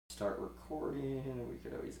Start recording. We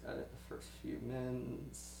could always edit the first few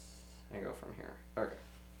minutes and go from here. Okay.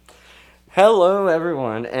 Hello,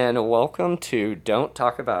 everyone, and welcome to Don't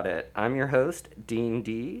Talk About It. I'm your host, Dean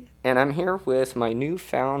D, and I'm here with my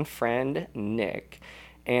newfound friend, Nick.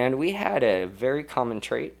 And we had a very common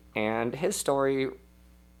trait, and his story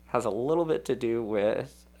has a little bit to do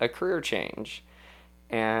with a career change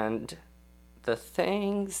and the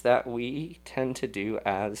things that we tend to do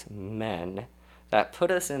as men that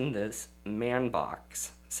put us in this man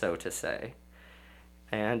box, so to say.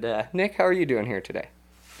 And Nick, how are you doing here today?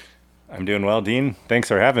 I'm doing well, Dean. Thanks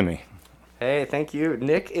for having me. Hey, thank you.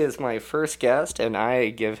 Nick is my first guest, and I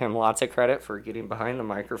give him lots of credit for getting behind the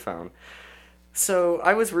microphone. So,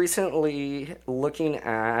 I was recently looking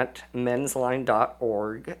at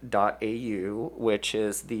mensline.org.au, which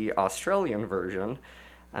is the Australian version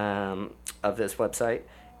of this website,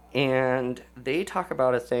 and they talk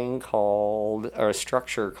about a thing called, or a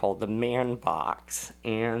structure called the man box.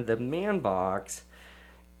 And the man box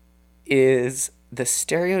is the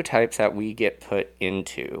stereotypes that we get put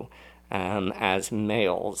into as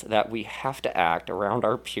males, that we have to act around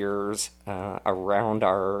our peers, around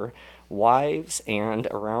our wives, and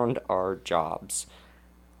around our jobs.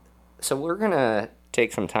 So we're going to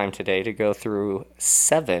take some time today to go through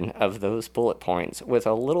 7 of those bullet points with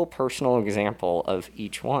a little personal example of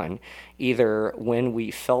each one. Either when we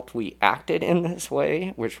felt we acted in this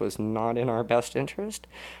way, which was not in our best interest,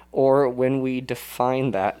 or when we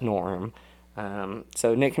defined that norm.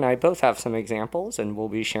 So Nick and I both have some examples, and we'll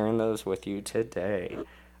be sharing those with you today.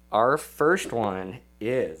 Our first one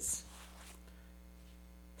is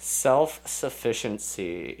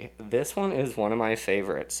self-sufficiency. This one is one of my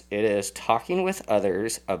favorites. It is talking with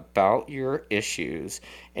others about your issues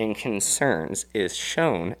and concerns is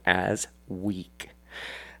shown as weak.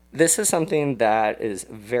 This is something that is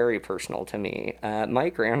very personal to me. My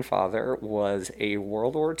grandfather was a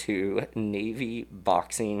World War II Navy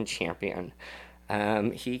boxing champion.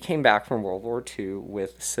 He came back from World War II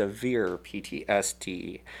with severe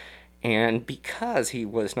PTSD. And because he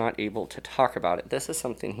was not able to talk about it, this is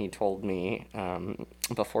something he told me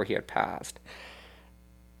before he had passed.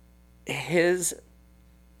 His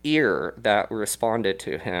ear that responded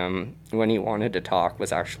to him when he wanted to talk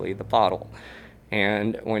was actually the bottle.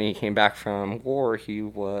 And when he came back from war, he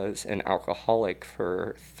was an alcoholic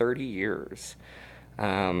for 30 years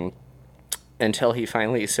until he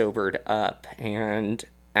finally sobered up and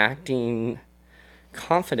acting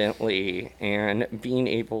confidently and being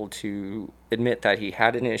able to admit that he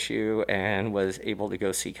had an issue and was able to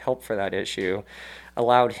go seek help for that issue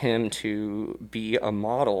allowed him to be a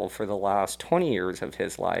model for the last 20 years of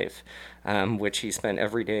his life, which he spent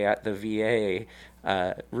every day at the VA,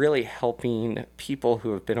 really helping people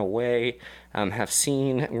who have been away, have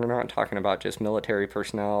seen. We're not talking about just military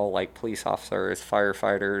personnel like police officers,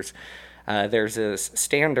 firefighters. There's this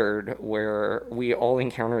standard where we all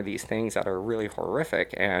encounter these things that are really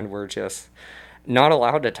horrific, and we're just not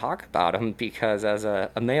allowed to talk about them because, as a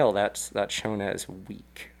male, that's shown as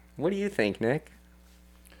weak. What do you think, Nick?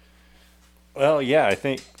 Well, yeah, I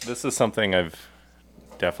think this is something I've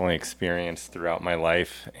definitely experienced throughout my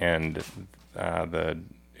life, and the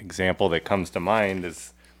example that comes to mind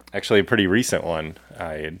is actually a pretty recent one.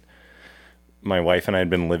 My wife and I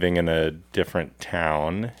had been living in a different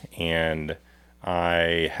town, and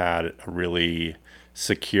I had a really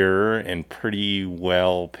secure and pretty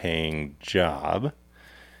well-paying job.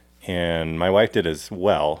 And my wife did as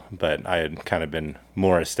well, but I had kind of been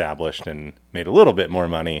more established and made a little bit more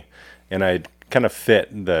money. And I kind of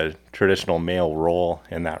fit the traditional male role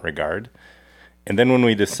in that regard. And then when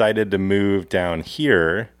we decided to move down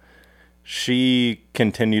here, she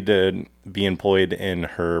continued to be employed in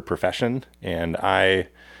her profession, and I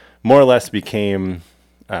more or less became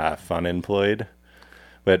fun employed.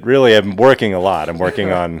 But really, I'm working a lot. I'm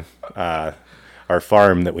working on our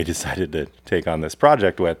farm that we decided to take on this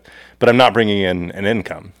project with, but I'm not bringing in an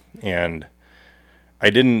income. And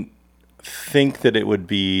I didn't think that it would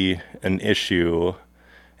be an issue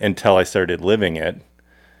until I started living it.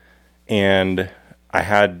 And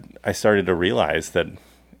I started to realize that,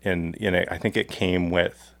 and I think it came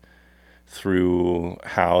through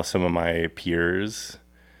how some of my peers,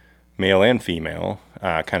 male and female,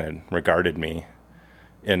 kind of regarded me.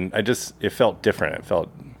 And it felt different. It felt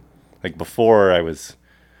like before I was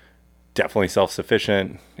definitely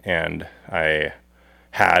self-sufficient and I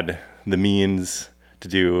had the means to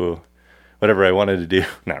do whatever I wanted to do.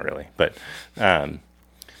 Not really, but, and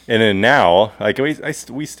then now, like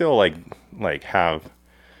we still have,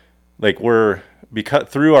 because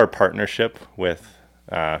through our partnership with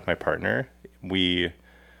my partner, we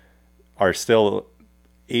are still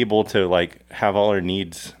able to like have all our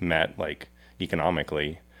needs met, like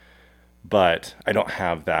economically, but I don't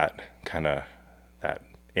have that kind of that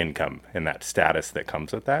income and that status that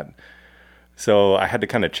comes with that. So I had to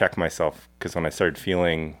kind of check myself, because when I started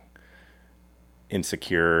feeling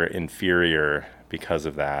insecure, inferior because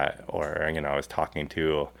of that, or, you know, I was talking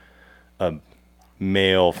to a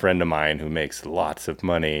male friend of mine who makes lots of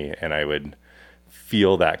money, and I would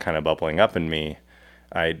feel that kind of bubbling up in me.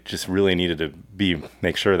 I just really needed to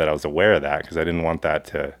make sure that I was aware of that, because I didn't want that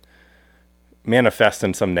to manifest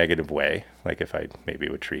in some negative way, like if I maybe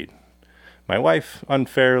would treat my wife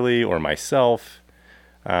unfairly or myself.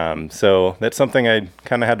 So that's something I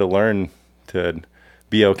kind of had to learn to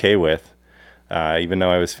be okay with, even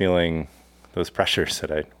though I was feeling those pressures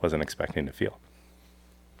that I wasn't expecting to feel.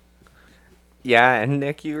 Yeah, and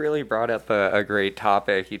Nick, you really brought up a great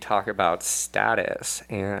topic. You talk about status,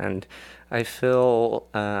 and I feel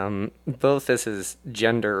both this is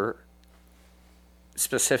gender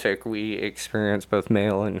specific. We experience both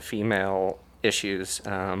male and female issues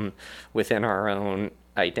within our own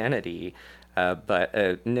identity.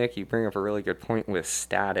 But Nick, you bring up a really good point with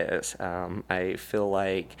status. I feel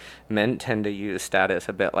like men tend to use status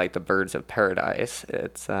a bit like the birds of paradise.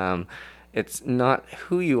 It's not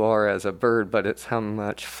who you are as a bird, but it's how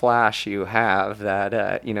much flash you have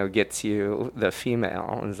that gets you the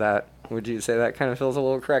female. Would you say that kind of feels a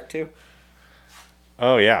little correct too?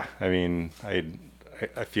 Oh yeah, I mean,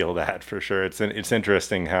 I feel that for sure. It's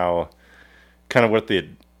interesting how kind of what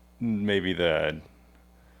maybe the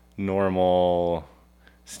normal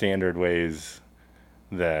standard ways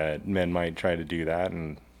that men might try to do that,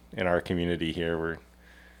 and in our community here, we're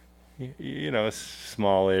a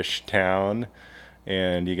smallish town,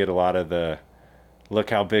 and you get a lot of the look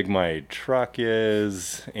how big my truck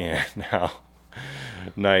is and how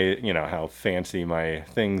nice, how fancy my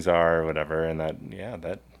things are or whatever, and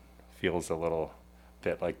that feels a little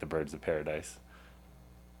bit like the birds of paradise.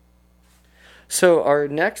 So our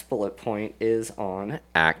next bullet point is on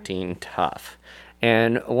acting tough.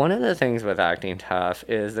 And one of the things with acting tough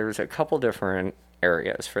is there's a couple different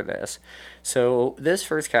areas for this. So this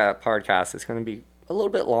first podcast is going to be a little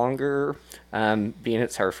bit longer, being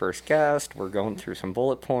it's our first guest. We're going through some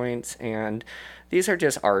bullet points, and these are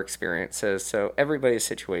just our experiences. So everybody's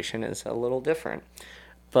situation is a little different.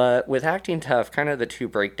 But with acting tough, kind of the two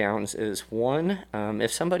breakdowns is one,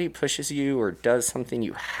 if somebody pushes you or does something,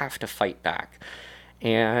 you have to fight back.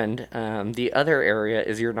 And the other area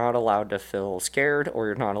is you're not allowed to feel scared, or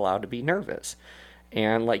you're not allowed to be nervous.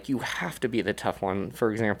 And like, you have to be the tough one.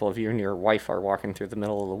 For example, if you and your wife are walking through the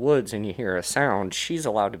middle of the woods and you hear a sound, she's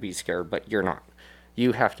allowed to be scared, but you're not.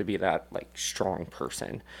 You have to be that like strong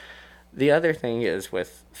person. The other thing is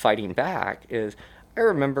with fighting back is, I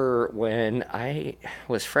remember when I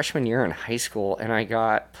was freshman year in high school and I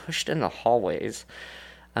got pushed in the hallways,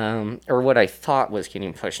 or what I thought was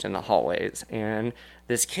getting pushed in the hallways, and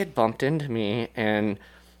this kid bumped into me and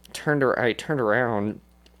I turned around,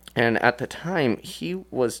 and at the time he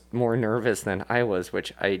was more nervous than I was,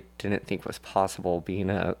 which I didn't think was possible being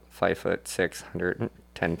a 5'6",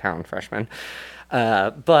 110-pound freshman.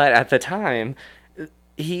 But at the time,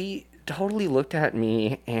 he totally looked at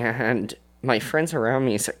me, and my friends around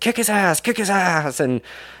me said, kick his ass, and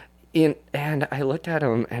I looked at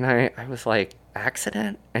him, and I was like,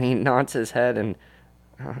 accident? And he nods his head, and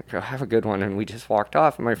go, have a good one, and we just walked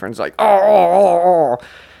off, and my friend's like, oh.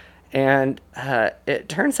 And it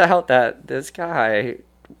turns out that this guy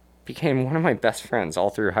became one of my best friends all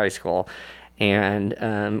through high school,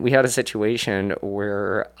 and we had a situation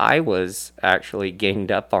where I was actually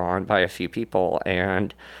ganged up on by a few people,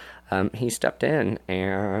 and he stepped in,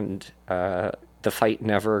 and the fight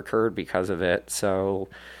never occurred because of it. So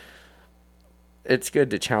it's good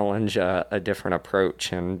to challenge a different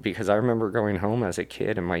approach. And because I remember going home as a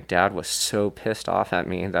kid, and my dad was so pissed off at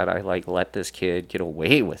me that I let this kid get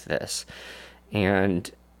away with this. And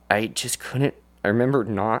I just couldn't, I remember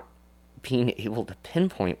not being able to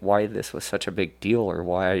pinpoint why this was such a big deal, or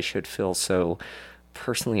why I should feel so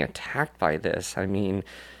personally attacked by this. I mean,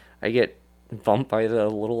 I get bumped by the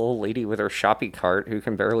little old lady with her shopping cart who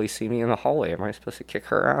can barely see me in the hallway. Am I supposed to kick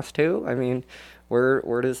her ass too? I mean, where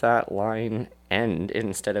does that line end,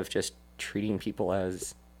 instead of just treating people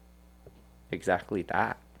as exactly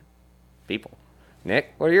that, people?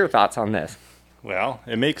 Nick, what are your thoughts on this? Well,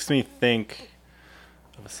 it makes me think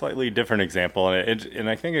of a slightly different example, and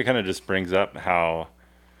I think it kind of just brings up how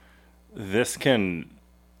this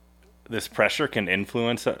pressure can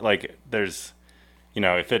influence, like, there's,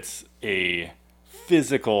 if it's a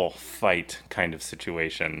physical fight kind of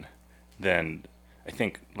situation, then I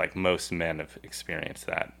think like most men have experienced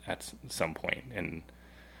that at some point in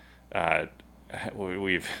uh,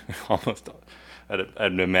 we've almost,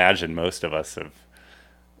 I'd imagine most of us have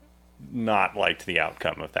not liked the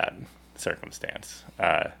outcome of that circumstance.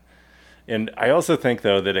 And I also think,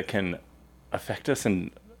 though, that it can affect us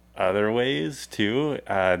in other ways, too.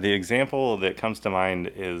 The example that comes to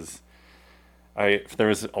mind is there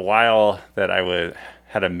was a while that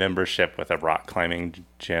had a membership with a rock climbing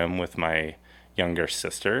gym with my younger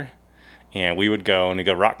sister, and we would go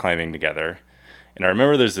rock climbing together. And I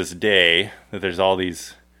remember there's this day that there's all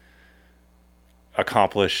these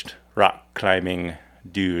accomplished rock climbing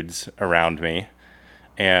dudes around me,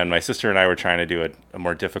 and my sister and I were trying to do a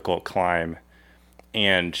more difficult climb,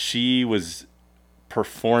 and she was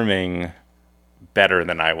performing better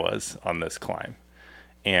than I was on this climb.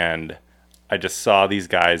 And I just saw these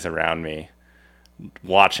guys around me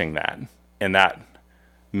watching that, and that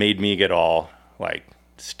made me get all like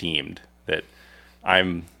steamed that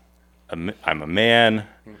I'm a man.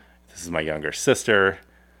 This is my younger sister.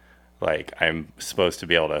 Like, I'm supposed to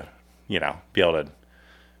be able to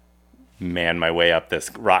man my way up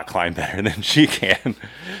this rock climb better than she can.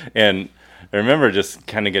 And I remember just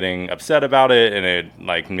kind of getting upset about it, and it,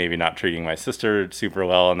 like, maybe not treating my sister super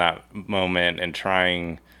well in that moment, and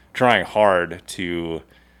trying hard to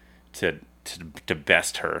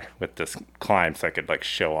best her with this climb so I could like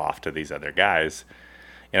show off to these other guys.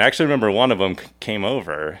 And I actually remember one of them came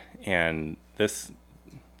over, and this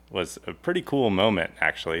was a pretty cool moment,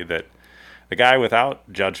 actually, that the guy,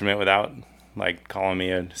 without judgment, without like calling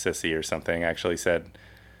me a sissy or something, actually said,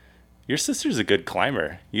 "Your sister's a good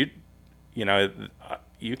climber. You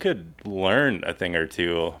could learn a thing or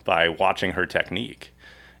two by watching her technique."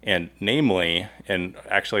 And namely, and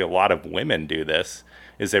actually a lot of women do this,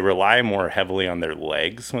 is they rely more heavily on their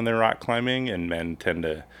legs when they're rock climbing, and men tend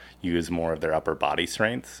to use more of their upper body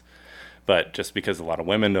strengths. But just because a lot of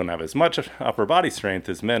women don't have as much upper body strength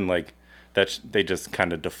as men, like, that they just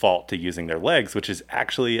kind of default to using their legs, which is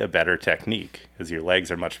actually a better technique, because your legs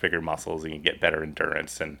are much bigger muscles and you get better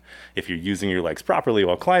endurance. And if you're using your legs properly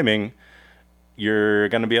while climbing, you're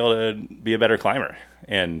going to be able to be a better climber.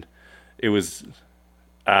 And it was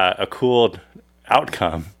a cool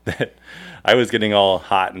outcome that I was getting all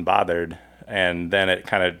hot and bothered, and then it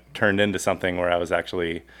kind of turned into something where I was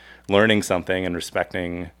actually learning something and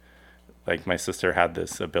respecting, like, my sister had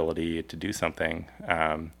this ability to do something,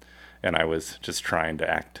 and I was just trying to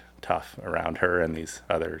act tough around her and these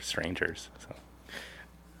other strangers. So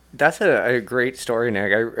That's a great story,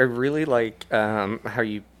 Nick. I really like how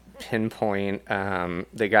you pinpoint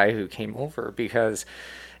the guy who came over, because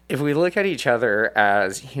if we look at each other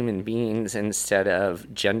as human beings instead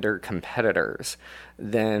of gender competitors,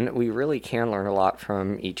 then we really can learn a lot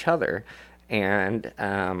from each other. And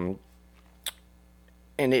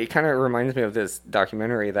it kind of reminds me of this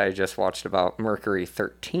documentary that I just watched about Mercury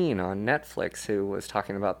 13 on Netflix, who was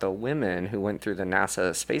talking about the women who went through the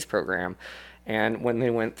NASA space program. And when they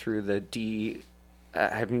went through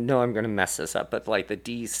I know I'm going to mess this up, but like the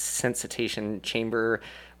desensitization chamber,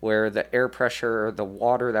 where the air pressure, the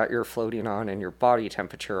water that you're floating on, and your body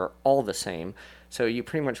temperature are all the same. So you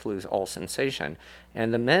pretty much lose all sensation.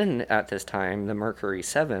 And the men at this time, the Mercury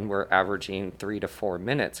 7, were averaging 3 to 4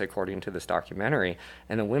 minutes, according to this documentary.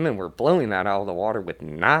 And the women were blowing that out of the water with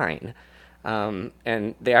 9.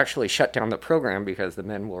 And they actually shut down the program because the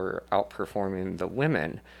men were outperforming the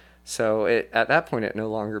women. So at that point, it no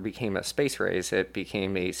longer became a space race. It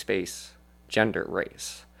became a space gender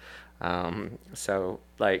race. So,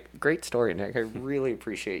 like, great story, Nick. I really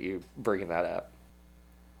appreciate you bringing that up.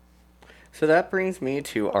 So that brings me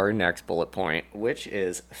to our next bullet point, which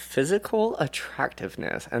is physical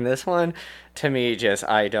attractiveness. And this one, to me,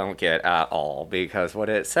 I don't get at all, because what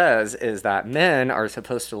it says is that men are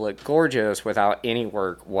supposed to look gorgeous without any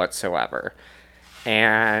work whatsoever.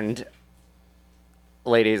 And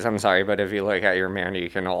ladies, I'm sorry, but if you look at your man, you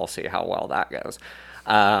can all see how well that goes.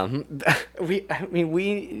 We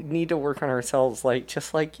need to work on ourselves,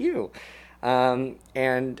 just like you.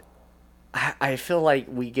 And I feel like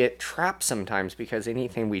we get trapped sometimes, because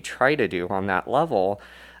anything we try to do on that level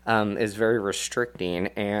is very restricting.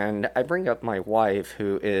 And I bring up my wife,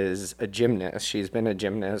 who is a gymnast. She's been a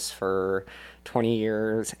gymnast for 20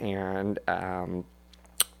 years, and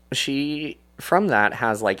she, from that,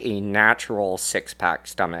 has like a natural six-pack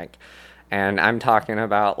stomach. And I'm talking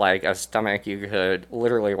about like a stomach you could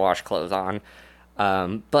literally wash clothes on.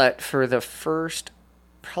 But for the first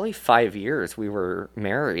probably 5 years we were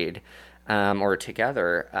married, or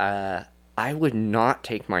together, I would not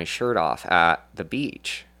take my shirt off at the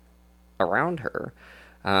beach around her.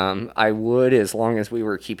 I would as long as we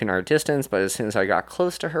were keeping our distance, but as soon as I got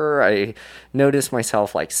close to her, I noticed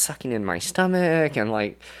myself like sucking in my stomach and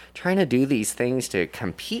like trying to do these things to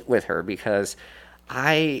compete with her because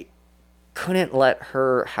I couldn't let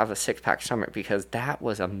her have a six-pack stomach because that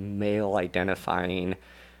was a male identifying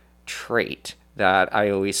trait that I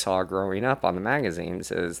always saw growing up on the magazines,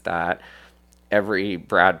 is that every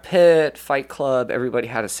Brad Pitt, Fight Club, everybody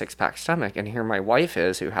had a six-pack stomach. And here my wife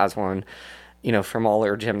is, who has one, from all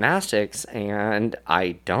her gymnastics, and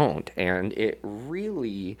I don't. And it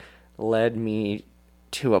really led me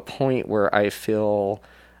to a point where I feel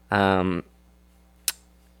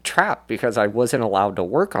trapped because I wasn't allowed to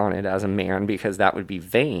work on it as a man because that would be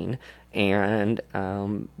vain. And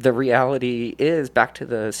the reality is, back to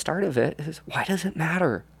the start of it, is why does it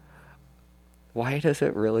matter? Why does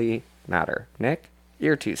it really matter? Nick,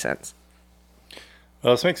 your 2 cents.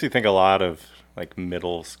 Well, this makes me think a lot of like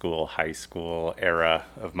middle school, high school era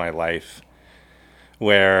of my life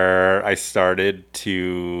where I started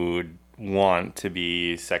to want to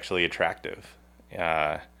be sexually attractive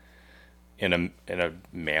in a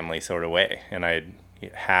manly sort of way. And I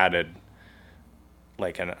had an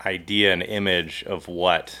idea, an image of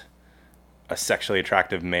what a sexually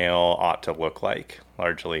attractive male ought to look like,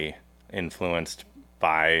 largely influenced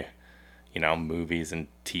by, movies and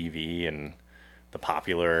TV and the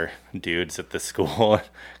popular dudes at the school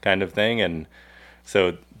kind of thing. And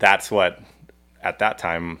so that's what, at that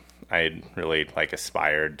time, I really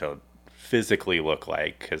aspired to physically look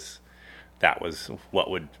like, because that was what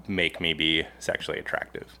would make me be sexually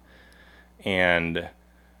attractive. And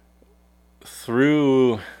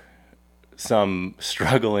through some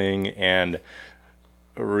struggling and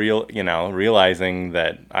realizing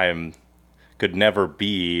that could never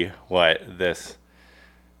be what this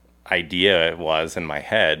idea was in my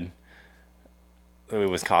head, it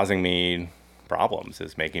was causing me problems.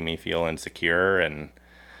 It's making me feel insecure, and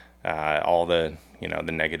all the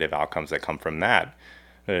the negative outcomes that come from that.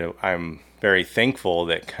 I'm very thankful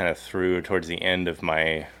that kind of towards the end of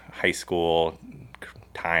my high school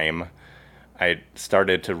time, I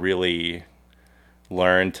started to really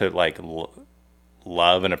learn to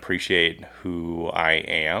love and appreciate who I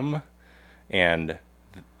am, and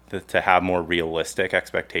to have more realistic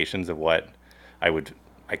expectations of what I would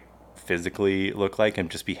physically look like,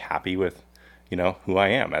 and just be happy with who I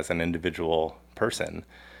am as an individual person.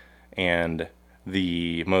 And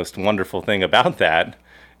the most wonderful thing about that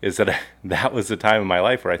is that that was the time in my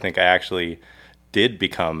life where I think I actually did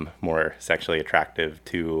become more sexually attractive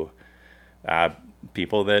to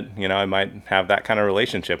people that I might have that kind of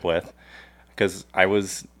relationship with, because I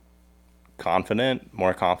was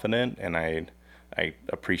more confident, and I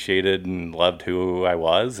appreciated and loved who I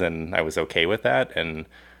was, and I was okay with that, and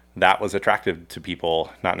that was attractive to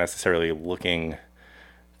people, not necessarily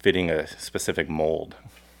fitting a specific mold.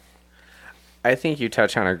 I think you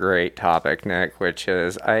touch on a great topic, Nick, which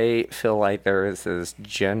is I feel like there is this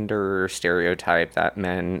gender stereotype that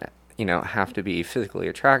men, have to be physically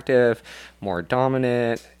attractive, more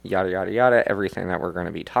dominant, yada, yada, yada, everything that we're going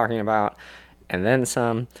to be talking about, and then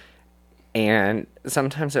some. And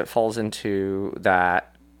sometimes it falls into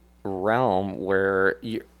that realm where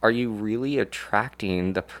are you really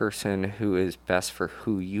attracting the person who is best for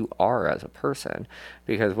who you are as a person?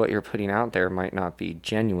 Because what you're putting out there might not be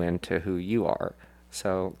genuine to who you are.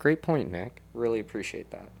 So great point, Nick. Really appreciate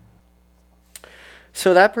that.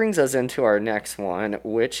 So that brings us into our next one,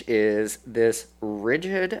 which is this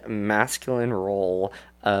rigid masculine role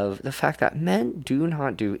of the fact that men do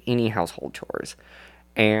not do any household chores,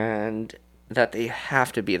 and that they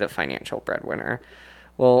have to be the financial breadwinner.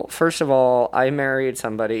 Well, first of all, I married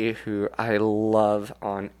somebody who I love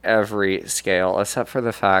on every scale, except for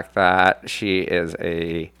the fact that she is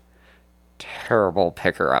a terrible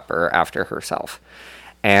picker-upper after herself.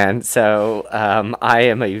 And so I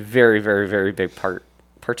am a very, very, very big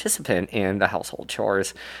participant in the household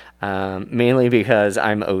chores, mainly because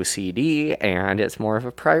I'm OCD and it's more of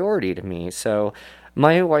a priority to me. So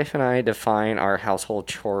my wife and I define our household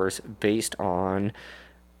chores based on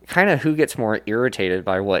kind of who gets more irritated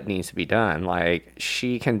by what needs to be done. Like,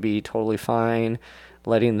 she can be totally fine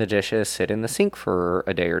letting the dishes sit in the sink for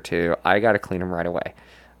a day or two. I got to clean them right away.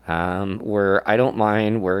 Where I don't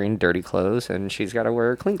mind wearing dirty clothes and she's got to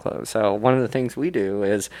wear clean clothes. So one of the things we do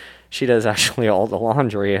is she does actually all the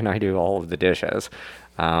laundry and I do all of the dishes.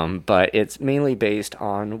 But it's mainly based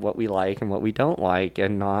on what we like and what we don't like,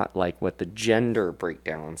 and not like what the gender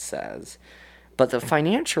breakdown says. But the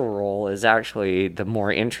financial role is actually the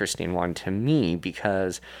more interesting one to me,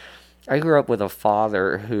 because I grew up with a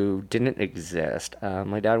father who didn't exist.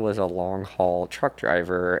 My dad was a long haul truck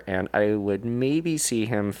driver, and I would maybe see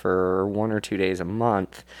him for 1 or 2 days a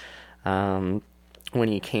month when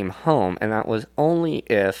he came home, and that was only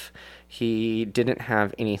if he didn't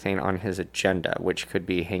have anything on his agenda, which could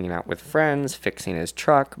be hanging out with friends, fixing his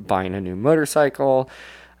truck, buying a new motorcycle.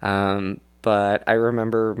 But I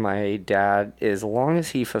remember my dad, as long as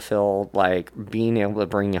he fulfilled like being able to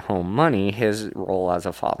bring home money, his role as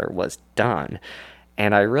a father was done.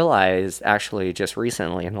 And I realized actually just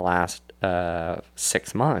recently in the last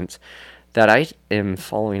 6 months that I am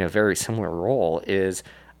following a very similar role. Is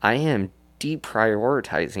I am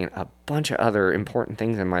deprioritizing a bunch of other important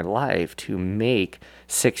things in my life to make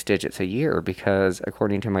 6 digits a year, because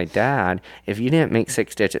according to my dad, if you didn't make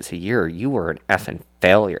 6 digits a year, you were an effing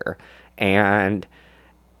failure. And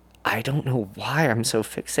I don't know why I'm so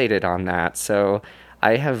fixated on that. So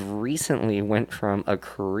I have recently went from a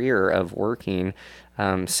career of working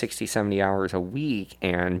 60, 70 hours a week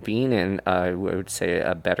and being in, I would say,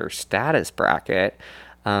 a better status bracket,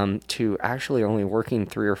 to actually only working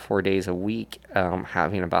 3 or 4 days a week,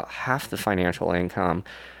 having about half the financial income.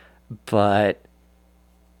 But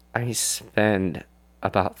I spend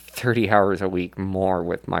about 30 hours a week more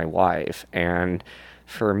with my wife. And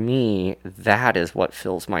for me, that is what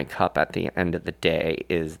fills my cup at the end of the day,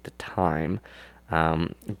 is the time.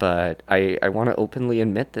 But I want to openly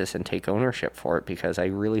admit this and take ownership for it, because I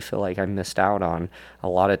really feel like I missed out on a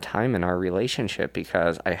lot of time in our relationship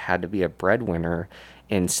because I had to be a breadwinner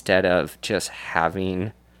instead of just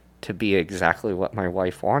having to be exactly what my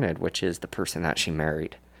wife wanted, which is the person that she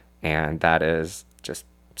married. And that is just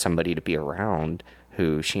somebody to be around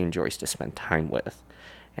who she enjoys to spend time with.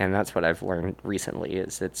 And that's what I've learned recently,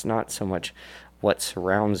 is it's not so much what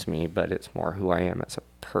surrounds me, but it's more who I am as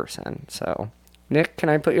a person. So, Nick, can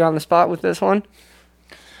I put you on the spot with this one?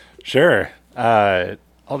 Sure. I'll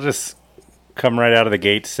just come right out of the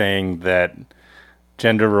gate saying that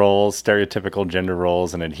gender roles, stereotypical gender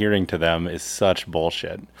roles, and adhering to them is such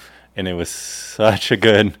bullshit. And it was such a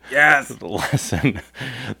good lesson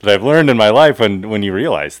that I've learned in my life when you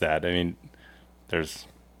realize that. I mean, there's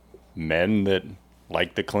men that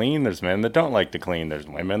like to clean, there's men that don't like to clean, there's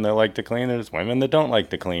women that like to clean, there's women that don't like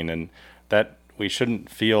to clean, and that we shouldn't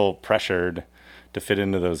feel pressured to fit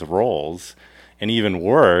into those roles. And even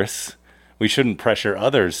worse, we shouldn't pressure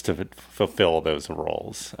others to fulfill those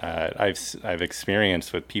roles. I've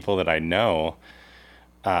experienced with people that I know,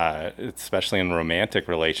 especially in romantic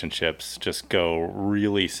relationships, just go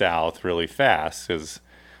really south really fast because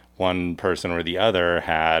one person or the other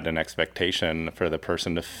had an expectation for the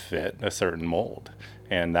person to fit a certain mold,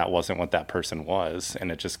 and that wasn't what that person was,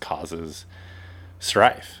 and it just causes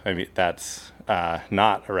strife. I mean, that's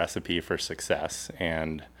not a recipe for success.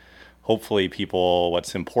 And hopefully people,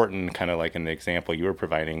 what's important, kind of like in the example you were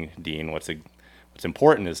providing, Dean, what's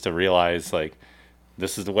important is to realize, like,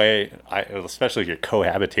 this is the way especially if you're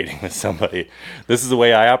cohabitating with somebody, this is the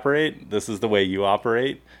way I operate, this is the way you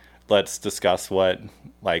operate. Let's discuss what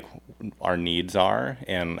like our needs are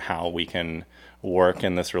and how we can work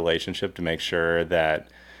in this relationship to make sure that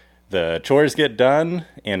the chores get done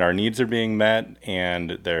and our needs are being met,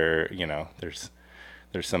 and there's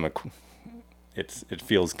some it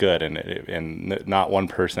feels good, and not one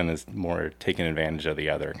person is more taking advantage of the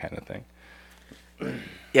other, kind of thing.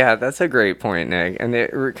 Yeah, that's a great point, Nick. And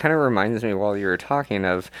it kind of reminds me while you were talking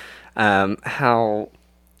of how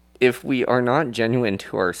if we are not genuine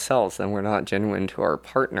to ourselves, then we're not genuine to our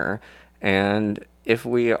partner. And if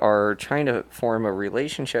we are trying to form a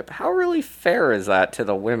relationship, how really fair is that to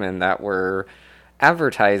the women that we're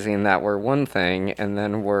advertising that we're one thing and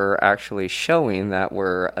then we're actually showing that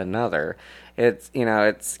we're another? It's,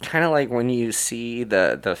 it's kind of like when you see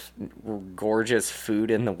the gorgeous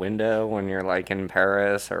food in the window when you're like in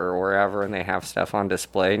Paris or wherever and they have stuff on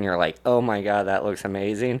display and you're like, oh my God, that looks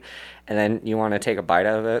amazing. And then you want to take a bite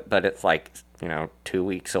of it, but it's like, 2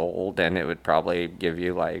 weeks old and it would probably give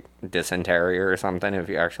you like dysentery or something if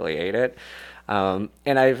you actually ate it. And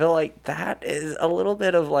I feel like that is a little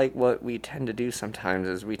bit of like what we tend to do sometimes,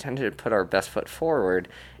 is we tend to put our best foot forward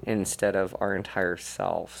instead of our entire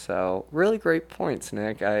self. So really great points,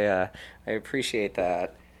 Nick. I appreciate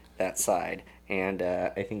that side. And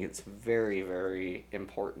I think it's very, very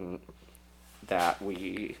important that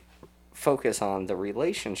we focus on the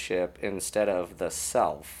relationship instead of the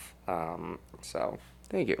self. So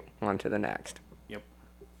thank you. On to the next.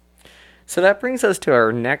 So that brings us to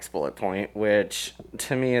our next bullet point, which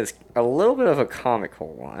to me is a little bit of a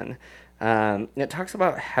comical one. It talks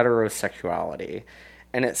about heterosexuality,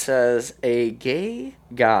 and it says, a gay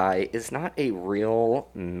guy is not a real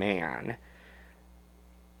man.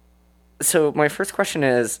 So my first question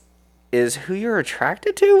is who you're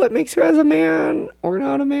attracted to what makes you as a man or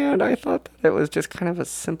not a man? I thought that it was just kind of a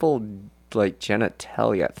simple like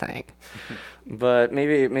genitalia thing, but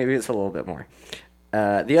maybe it's a little bit more.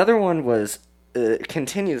 The other one was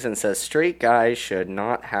continues and says straight guys should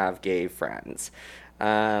not have gay friends.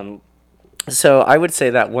 Um, so I would say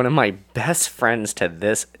that one of my best friends to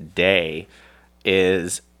this day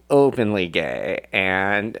is openly gay,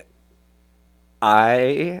 and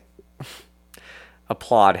I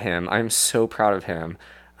applaud him. I'm so proud of him.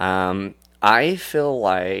 I feel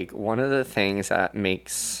like one of the things that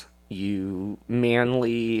makes you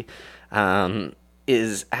manly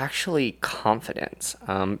is actually confidence.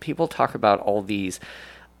 People talk about all these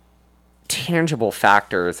tangible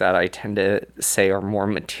factors that I tend to say are more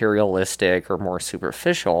materialistic or more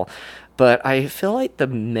superficial, but I feel like the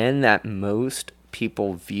men that most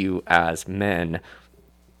people view as men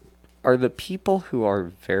are the people who are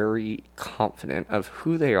very confident of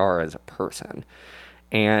who they are as a person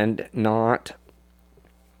and not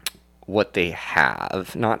what they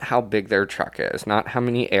have, not how big their truck is, not how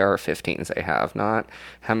many AR-15s they have, not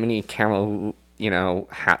how many camo,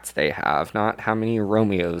 hats they have, not how many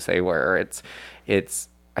Romeos they wear. It's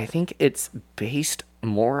I think it's based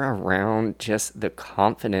more around just the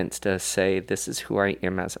confidence to say this is who I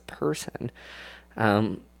am as a person.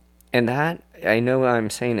 And that, I know what I'm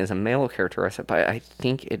saying is a male characteristic, but I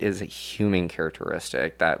think it is a human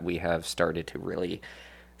characteristic that we have started to really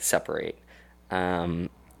separate.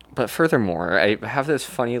 But furthermore, I have this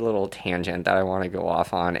funny little tangent that I want to go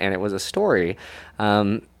off on, and it was a story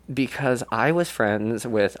because I was friends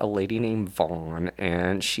with a lady named Vaughn,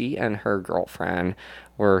 and she and her girlfriend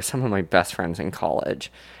were some of my best friends in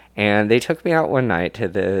college. And they took me out one night to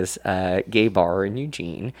this gay bar in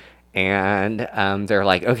Eugene, and they're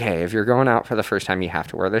like, okay, if you're going out for the first time, you have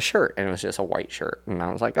to wear this shirt. And it was just a white shirt. And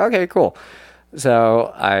I was like, okay, cool.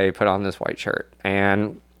 So I put on this white shirt,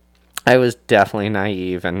 and I was definitely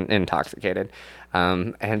naive and intoxicated.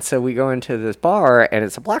 And so we go into this bar, and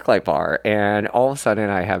it's a blacklight bar, and all of a sudden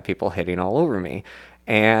I have people hitting all over me.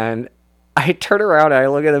 And I turn around and I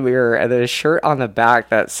look in the mirror, and there's a shirt on the back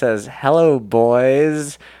that says, "Hello,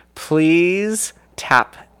 boys, please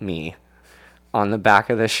tap me," on the back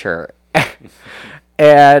of the shirt.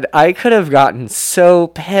 And I could have gotten so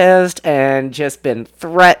pissed and just been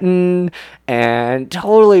threatened and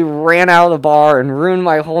totally ran out of the bar and ruined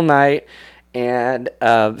my whole night. And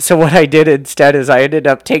so what I did instead is I ended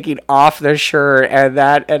up taking off the shirt, and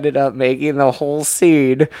that ended up making the whole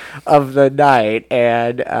scene of the night.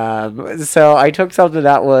 And so I took something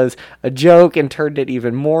that was a joke and turned it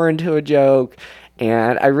even more into a joke.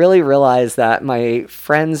 And I really realized that my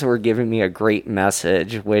friends were giving me a great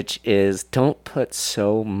message, which is don't put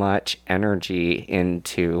so much energy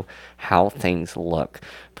into how things look.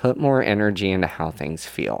 Put more energy into how things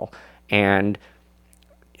feel. And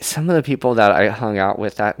some of the people that I hung out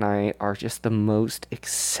with that night are just the most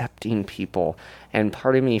accepting people. And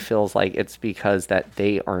part of me feels like it's because that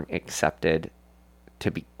they aren't accepted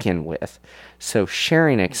to begin with. So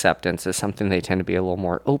sharing acceptance is something they tend to be a little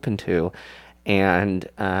more open to. And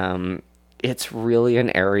it's really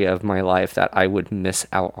an area of my life that I would miss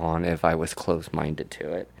out on if I was closed-minded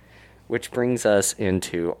to it. Which brings us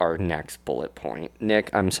into our next bullet point.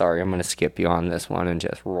 Nick, I'm sorry, I'm going to skip you on this one and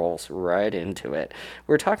just rolls right into it.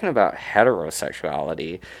 We're talking about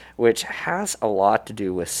heterosexuality, which has a lot to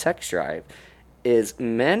do with sex drive. Is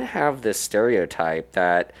men have this stereotype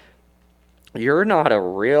that you're not a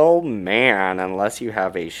real man unless you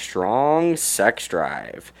have a strong sex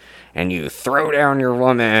drive. And you throw down your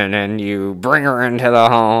woman and you bring her into the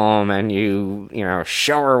home and you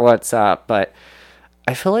show her what's up. But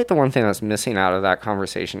I feel like the one thing that's missing out of that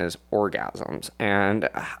conversation is orgasms. And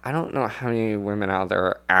I don't know how many women out there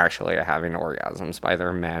are actually having orgasms by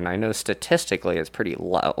their men. I know statistically it's pretty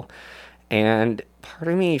low. And part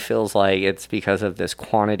of me feels like it's because of this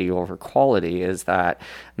quantity over quality, is that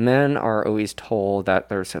men are always told that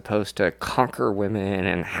they're supposed to conquer women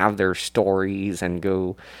and have their stories and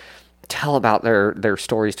go tell about their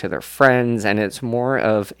stories to their friends. And it's more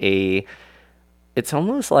of it's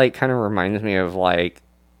almost like kind of reminds me of like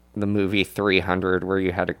the movie 300, where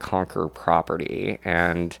you had to conquer property,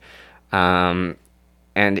 and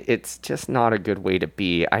it's just not a good way to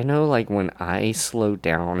be. I know, like, when I slow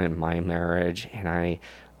down in my marriage and I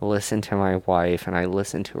listen to my wife and I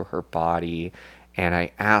listen to her body and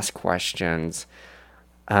I ask questions,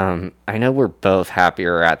 I know we're both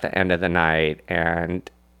happier at the end of the night,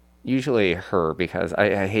 and usually her, because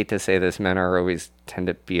I hate to say this, men are always tend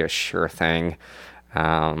to be a sure thing.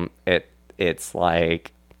 It's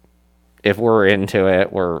like, if we're into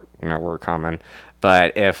it, we're coming.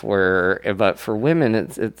 But for women,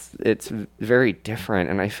 it's very different,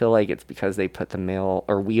 and I feel like it's because they put the male,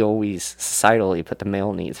 or we always societally put the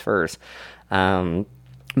male needs first.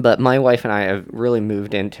 But my wife and I have really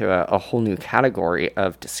moved into a whole new category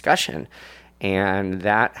of discussion, and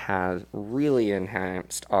that has really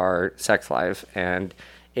enhanced our sex life. And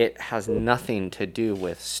it has nothing to do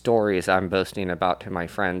with stories I'm boasting about to my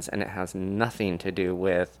friends, and it has nothing to do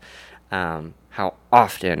with how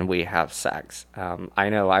often we have sex. I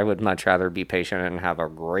know I would much rather be patient and have a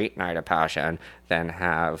great night of passion than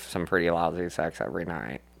have some pretty lousy sex every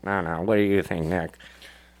night. I don't know. What do you think, Nick?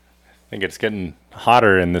 I think it's getting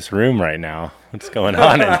hotter in this room right now. What's going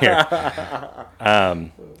on in here?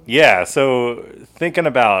 Yeah, so thinking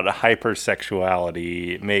about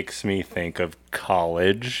hypersexuality makes me think of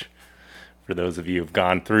college. For those of you who've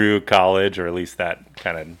gone through college, or at least that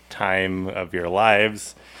kind of time of your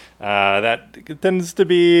lives, that tends to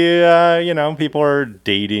be, people are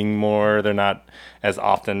dating more. They're not as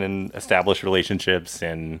often in established relationships,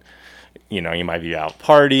 and you might be out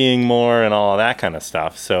partying more and all of that kind of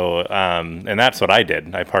stuff. So, and that's what I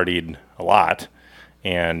did. I partied a lot.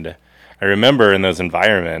 And I remember in those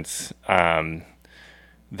environments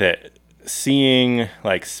that seeing,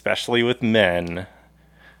 like, especially with men,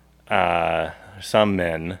 some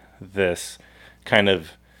men, this kind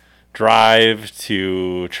of drive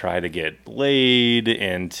to try to get laid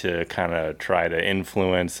and to kind of try to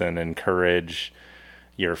influence and encourage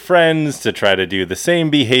your friends to try to do the same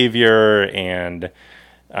behavior, and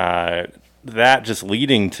that just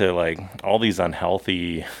leading to like all these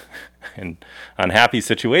unhealthy and unhappy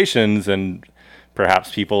situations, and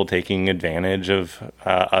perhaps people taking advantage of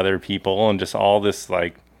other people, and just all this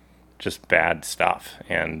like just bad stuff.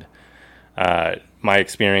 And my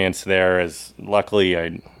experience there is, luckily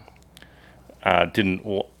I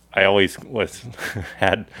always was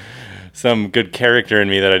had some good character in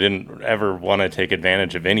me that I didn't ever want to take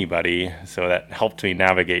advantage of anybody. So that helped me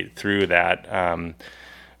navigate through that.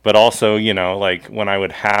 But also, like when I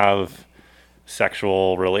would have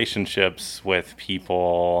sexual relationships with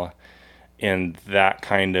people in that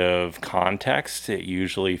kind of context, it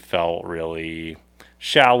usually felt really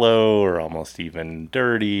shallow or almost even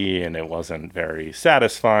dirty, and it wasn't very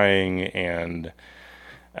satisfying. And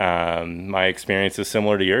my experience is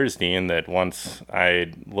similar to yours, Dean, that once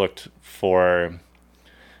I looked for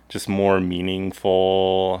just more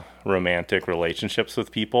meaningful romantic relationships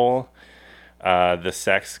with people, the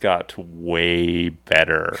sex got way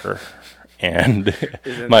better. And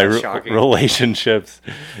my relationships,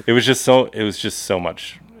 it was just so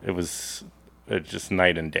much, it was just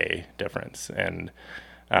night and day difference. And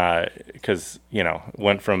because,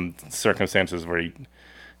 went from circumstances where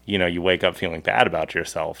you wake up feeling bad about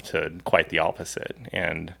yourself to quite the opposite.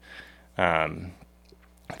 And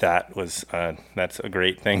that's a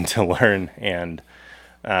great thing to learn. And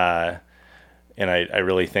I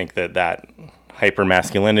really think that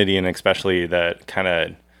hypermasculinity, and especially that kind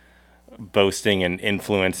of boasting and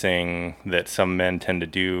influencing that some men tend to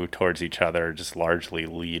do towards each other, just largely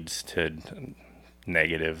leads to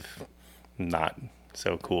negative, not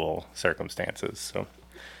so cool circumstances. So,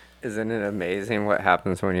 isn't it amazing what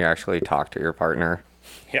happens when you actually talk to your partner?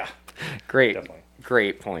 Yeah.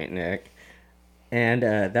 Great point, Nick. And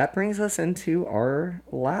that brings us into our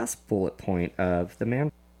last bullet point of the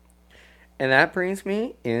man. And that brings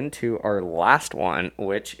me into our last one,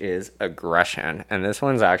 which is aggression. And this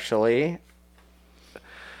one's actually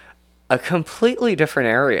a completely different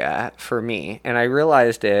area for me. And I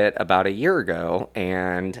realized it about a year ago,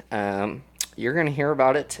 and you're going to hear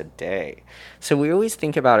about it today. So we always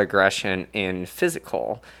think about aggression in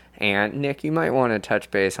physical. And Nick, you might want to touch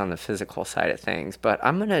base on the physical side of things, but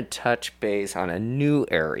I'm going to touch base on a new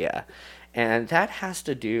area. And that has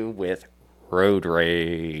to do with road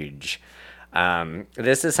rage.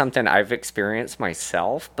 This is something I've experienced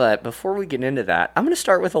myself, but before we get into that, I'm going to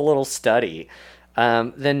start with a little study.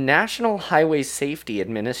 The National Highway Safety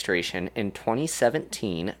Administration in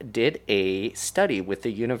 2017 did a study with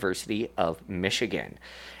the University of Michigan.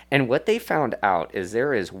 And what they found out is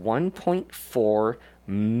there is 1.4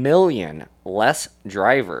 million less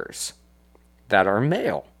drivers that are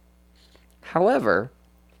male. However,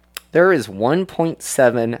 there is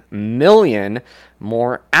 1.7 million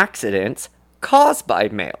more accidents caused by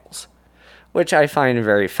males, which I find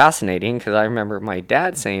very fascinating, because I remember my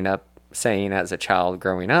dad saying as a child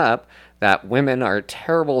growing up that women are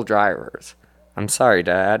terrible drivers. I'm sorry,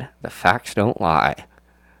 Dad, the facts don't lie.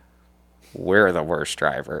 We're the worst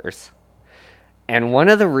drivers. And one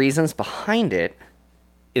of the reasons behind it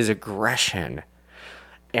is aggression.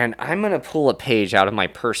 and I'm going to pull a page out of my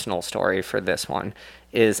personal story for this one.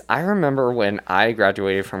 Is I remember when I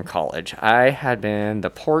graduated from college, I had been the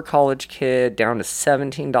poor college kid down to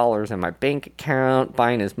 $17 in my bank account,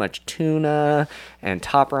 buying as much tuna and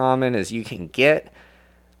top ramen as you can get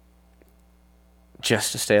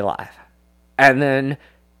just to stay alive. And then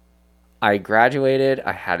I graduated,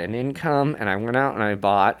 I had an income, and I went out and I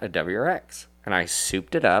bought a WRX. And I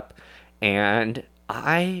souped it up, and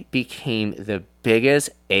I became the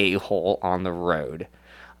biggest a-hole on the road.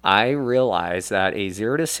 I realized that a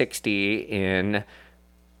 0 to 60 in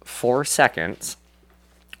 4 seconds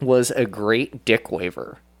was a great dick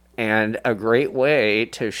waver and a great way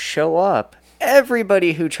to show up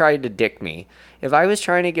everybody who tried to dick me. If I was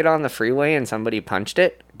trying to get on the freeway and somebody punched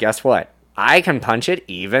it, guess what? I can punch it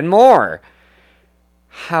even more.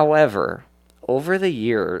 However, over the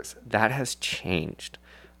years, that has changed.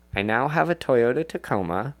 I now have a Toyota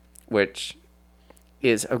Tacoma, which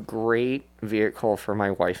is a great vehicle for my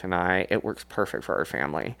wife and I. It works perfect for our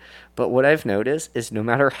family. But what I've noticed is no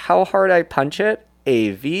matter how hard I punch it,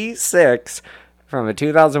 a V6 from a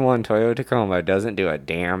 2001 Toyota Tacoma doesn't do a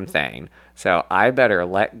damn thing. So I better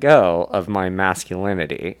let go of my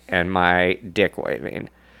masculinity and my dick waving.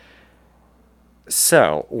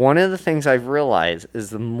 So, one of the things I've realized is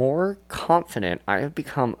the more confident I have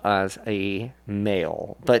become as a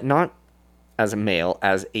male, but not as a male,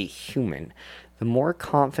 as a human, the more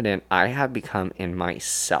confident I have become in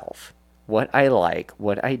myself. What I like,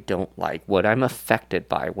 what I don't like, what I'm affected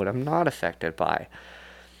by, what I'm not affected by.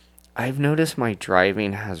 I've noticed my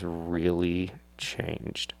driving has really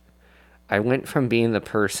changed. I went from being the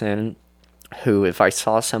person who, if I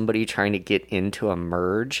saw somebody trying to get into a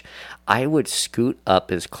merge, I would scoot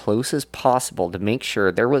up as close as possible to make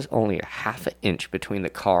sure there was only a half an inch between the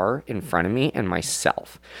car in front of me and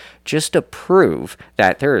myself, just to prove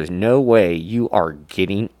that there is no way you are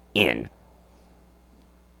getting in.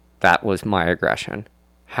 That was my aggression.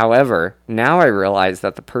 However, now I realize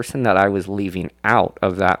that the person that I was leaving out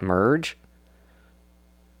of that merge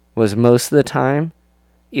was most of the time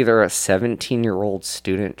either a 17-year-old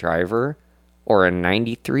student driver or a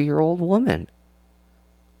 93-year-old woman,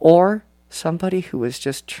 or somebody who was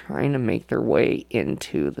just trying to make their way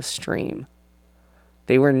into the stream.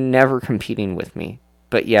 They were never competing with me,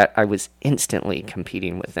 but yet I was instantly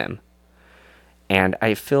competing with them. And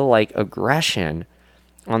I feel like aggression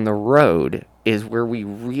on the road is where we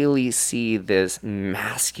really see this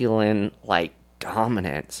masculine,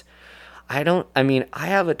 dominance. I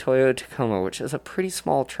have a Toyota Tacoma, which is a pretty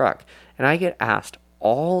small truck, and I get asked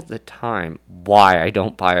all the time why I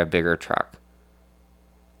don't buy a bigger truck.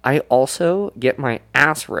 I also get my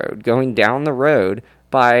ass rode going down the road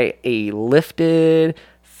by a lifted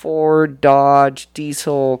Ford, Dodge,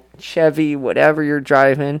 diesel, Chevy, whatever you're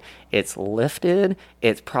driving. It's lifted.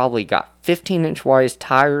 It's probably got 15-inch wide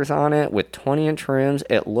tires on it with 20-inch rims.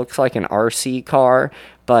 It looks like an RC car,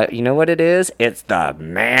 but you know what it is? It's the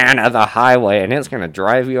man of the highway, and it's going to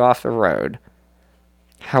drive you off the road.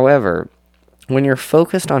 However, when you're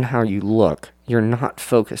focused on how you look, you're not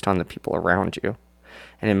focused on the people around you.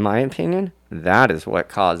 And in my opinion, that is what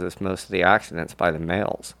causes most of the accidents by the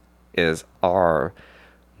males, is our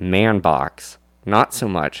man box. Not so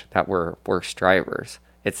much that we're worse drivers.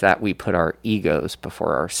 It's that we put our egos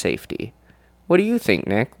before our safety. What do you think,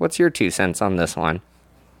 Nick? What's your 2 cents on this one?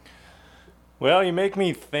 Well, you make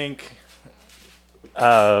me think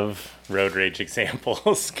of road rage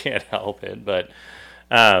examples. Can't help it, but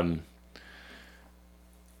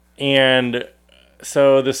and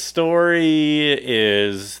so the story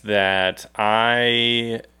is that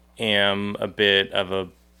I am a bit of a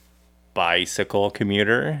bicycle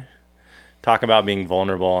commuter. Talk about being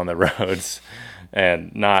vulnerable on the roads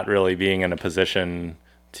and not really being in a position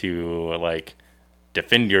to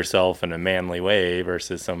defend yourself in a manly way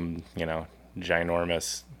versus some,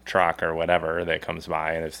 ginormous truck or whatever that comes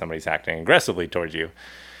by, and if somebody's acting aggressively towards you.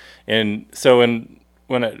 And so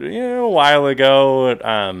a while ago,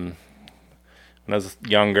 when I was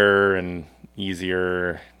younger and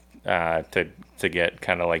easier to get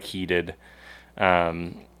kind of heated,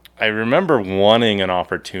 I remember wanting an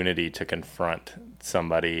opportunity to confront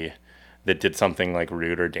somebody that did something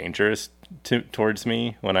rude or dangerous towards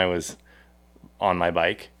me when I was on my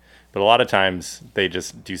bike. But a lot of times they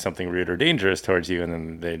just do something rude or dangerous towards you and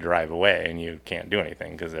then they drive away and you can't do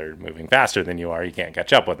anything because they're moving faster than you are. You can't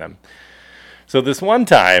catch up with them. So this one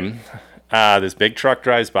time, this big truck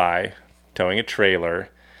drives by towing a trailer,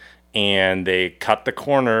 and they cut the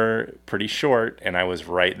corner pretty short, and I was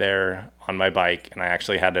right there on my bike, and I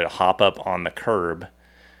actually had to hop up on the curb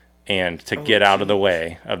and to get out of the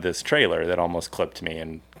way of this trailer that almost clipped me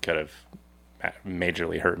and could have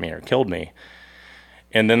majorly hurt me or killed me.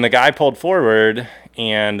 And then the guy pulled forward,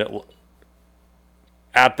 and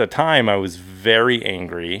at the time I was very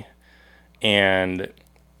angry, and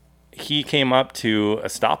he came up to a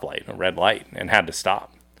stoplight, a red light, and had to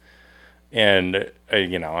stop. And,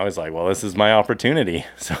 I was like, well, this is my opportunity.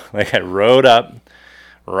 So I rode up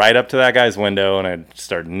right up to that guy's window, and I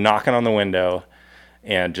started knocking on the window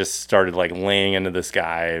and just started laying into this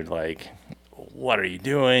guy, what are you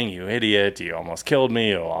doing, you idiot? You almost killed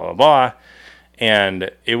me, blah, blah, blah. And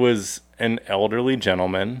it was an elderly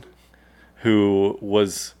gentleman who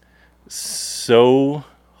was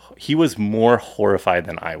he was more horrified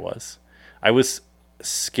than I was. I was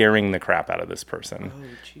scaring the crap out of this person.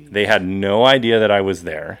 They had no idea that I was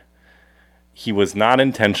there. He was not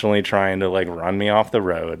intentionally trying to run me off the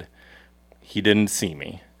road. He didn't see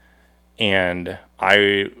me. And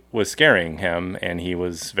I was scaring him, and he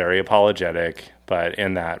was very apologetic. But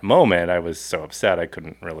in that moment, I was so upset I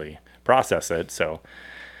couldn't really process it. So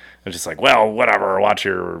I was just well, whatever, watch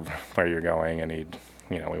where you're going. And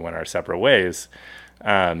we went our separate ways.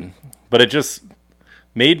 But it just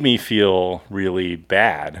made me feel really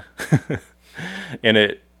bad.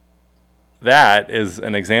 And that is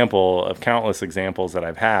an example of countless examples that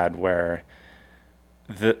I've had where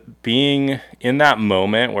being in that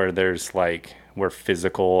moment where there's where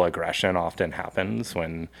physical aggression often happens,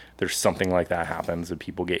 when there's something like that happens and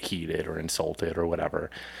people get heated or insulted or whatever,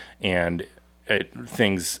 and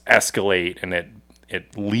things escalate and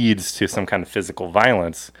it leads to some kind of physical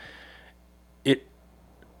violence, it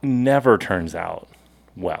never turns out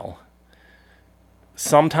well.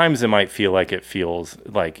 Sometimes it might feel it feels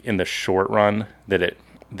in the short run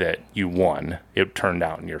that you won, it turned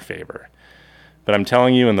out in your favor. But I'm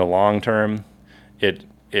telling you, in the long term, it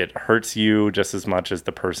hurts you just as much as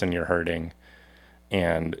the person you're hurting,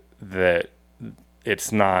 and that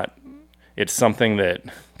it's something that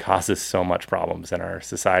causes so much problems in our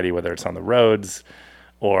society, whether it's on the roads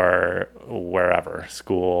or wherever,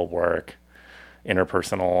 school, work,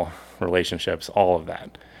 interpersonal relationships, all of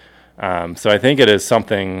that. So I think it is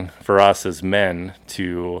something for us as men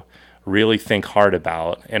to really think hard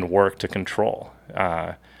about and work to control.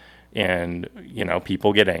 And,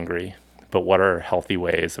 people get angry, but what are healthy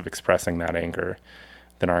ways of expressing that anger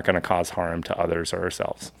that aren't going to cause harm to others or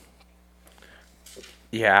ourselves?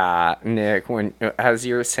 Yeah, Nick, as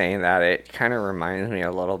you were saying that, it kind of reminds me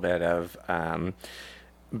a little bit of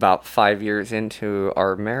about 5 years into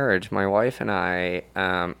our marriage, my wife and I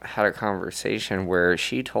had a conversation where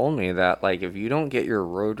she told me that, if you don't get your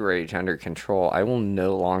road rage under control, I will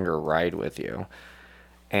no longer ride with you.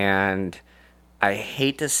 And I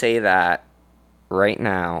hate to say that right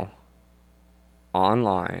now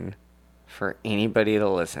online for anybody to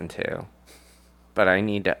listen to, but I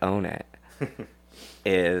need to own it.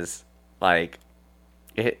 Is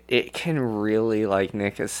it can really, like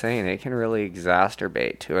Nick is saying, it can really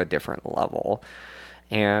exacerbate to a different level.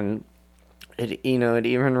 And it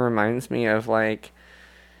even reminds me of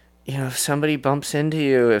if somebody bumps into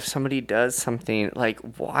you, if somebody does something,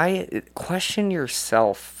 why, question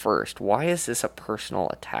yourself first. Why is this a personal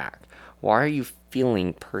attack? Why are you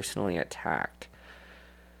feeling personally attacked?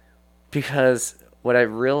 Because what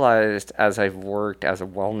I've realized as I've worked as a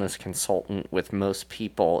wellness consultant with most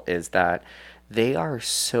people is that they are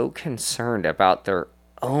so concerned about their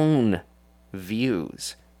own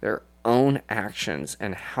views, their own actions,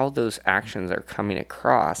 and how those actions are coming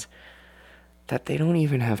across, that they don't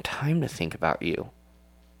even have time to think about you.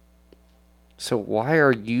 So why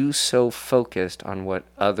are you so focused on what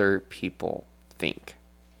other people think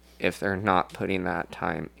if they're not putting that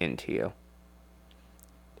time into you?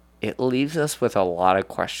 It leaves us with a lot of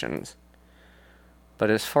questions. But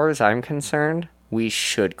as far as I'm concerned, we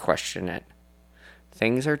should question it.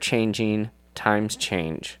 Things are changing, times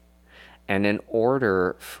change. And in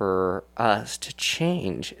order for us to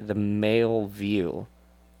change the male view,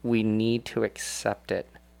 we need to accept it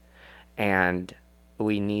and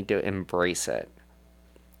we need to embrace it.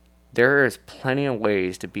 There is plenty of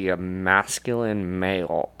ways to be a masculine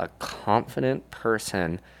male, a confident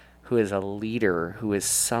person who is a leader, who is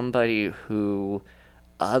somebody who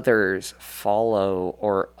others follow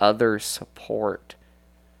or others support.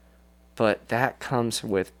 But that comes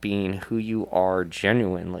with being who you are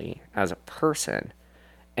genuinely as a person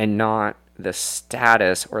and not the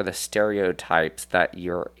status or the stereotypes that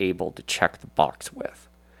you're able to check the box with.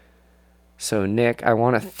 So Nick, I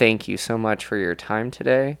want to thank you so much for your time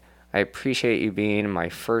today. I appreciate you being my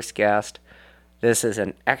first guest. This is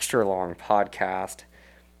an extra long podcast.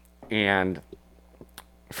 And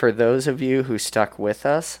for those of you who stuck with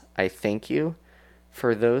us, I thank you.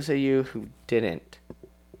 For those of you who didn't,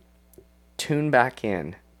 tune back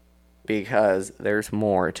in because there's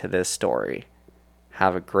more to this story.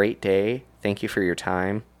 Have a great day. Thank you for your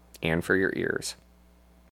time and for your ears.